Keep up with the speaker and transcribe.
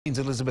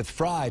Elizabeth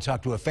Fry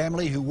talked to a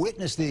family who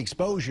witnessed the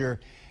exposure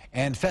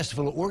and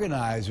festival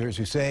organizers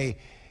who say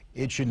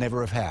it should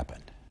never have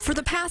happened. For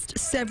the past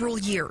several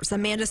years,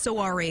 Amanda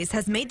Soares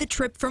has made the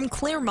trip from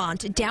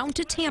Clermont down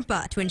to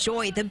Tampa to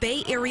enjoy the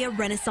Bay Area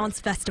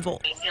Renaissance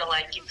Festival. You feel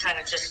like you kind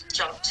of just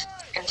jumped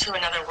into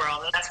another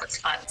world, and that's what's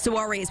fun.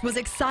 Soares was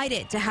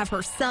excited to have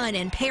her son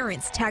and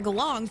parents tag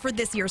along for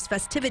this year's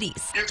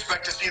festivities. You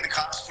expect to see the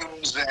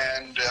costumes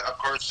and, of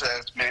course,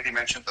 as Mandy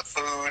mentioned, the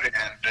food,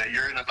 and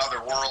you're in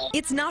another world.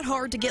 It's not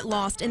hard to get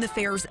lost in the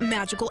fair's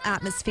magical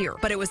atmosphere,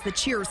 but it was the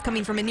cheers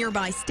coming from a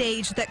nearby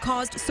stage that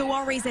caused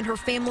Soares and her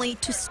family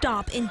to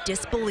stop in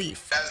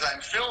disbelief. As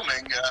I'm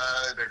filming,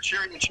 they're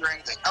cheering and cheering.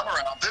 They come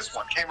around. This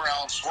one came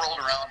around, swirled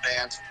around,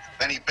 danced.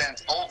 Then he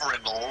bent over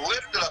and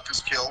lifted up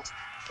his kilt.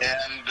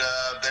 And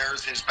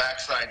there's his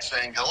backside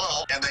saying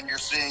hello. And then you're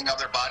seeing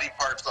other body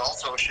parts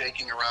also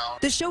shaking around.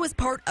 The show is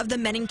part of the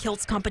Men in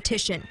Kilts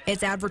competition.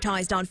 It's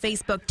advertised on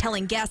Facebook,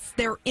 telling guests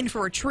they're in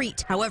for a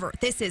treat. However,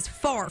 this is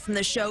far from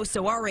the show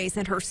Soares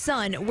and her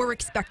son were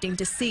expecting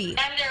to see.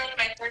 I'm there with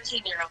my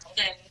 13-year-old,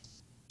 and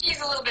he's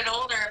a little bit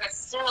older, but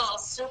still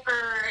super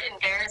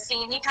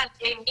embarrassing. He kind of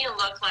gave me a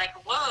look like,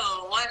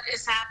 whoa, what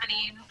is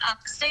happening on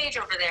the stage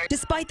over there?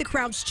 Despite the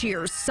crowd's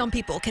cheers, some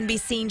people can be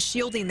seen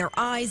shielding their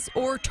eyes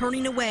or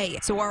turning away.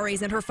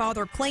 Soares and her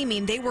father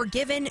claiming they were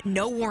given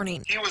no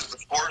warning. He was the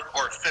fourth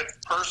or fifth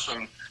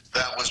person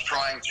that was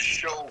trying to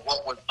show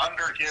what was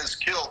under his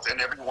kilt, and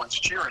everyone's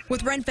cheering.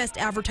 With Renfest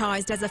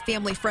advertised as a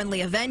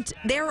family-friendly event,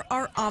 there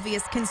are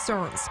obvious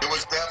concerns. It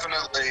was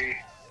definitely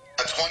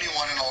a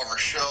 21 and over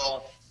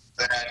show.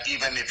 That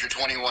even if you're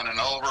 21 and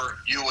over,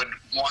 you would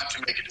want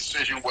to make a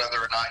decision whether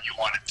or not you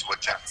wanted to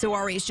attend.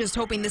 Soares just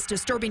hoping this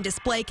disturbing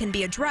display can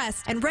be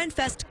addressed and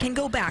Renfest can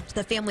go back to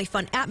the family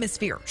fun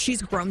atmosphere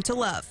she's grown to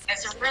love.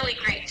 It's a really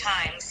great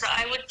time, so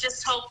I would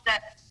just hope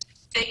that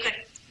they could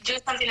do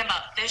something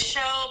about this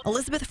show.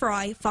 Elizabeth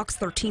Fry, Fox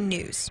 13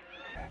 News.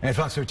 And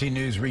Fox 13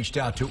 News reached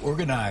out to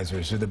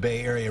organizers of the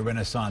Bay Area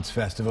Renaissance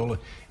Festival,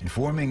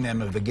 informing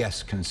them of the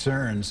guests'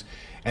 concerns.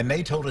 And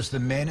they told us the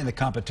men in the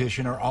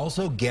competition are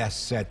also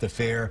guests at the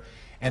fair,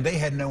 and they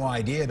had no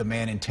idea the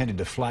man intended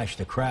to flash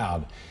the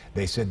crowd.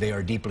 They said they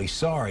are deeply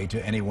sorry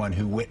to anyone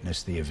who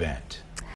witnessed the event.